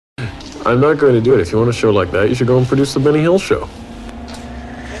I'm not going to do it. If you want a show like that, you should go and produce the Benny Hill show.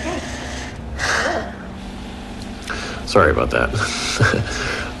 Sorry about that.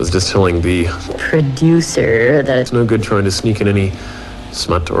 I was just telling the producer that it's no good trying to sneak in any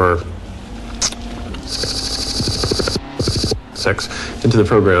smut or sex into the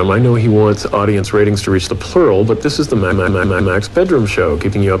program. I know he wants audience ratings to reach the plural, but this is the Max Bedroom Show,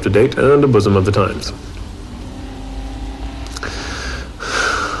 keeping you up to date and a bosom of the times.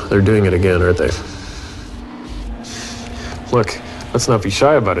 They're doing it again, aren't they? Look, let's not be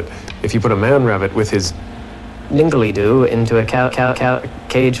shy about it. If you put a man rabbit with his dingly-doo into a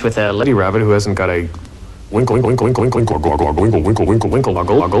cage with a lady rabbit who hasn't got a winkle, winkle, winkle, winkle, winkle, winkle, winkle, winkle, winkle, winkle,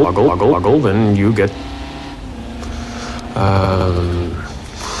 woggle, woggle, woggle, woggle, woggle, then you get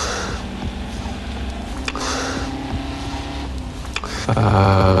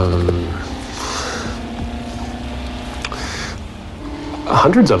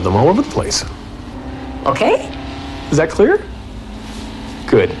 100s of them all over the place. okay? Is that clear?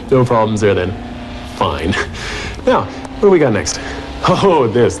 Good. No problems there then. Fine. Now, what do we got next? Oh,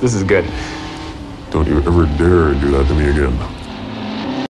 this is good. Don't you ever dare do that to me again.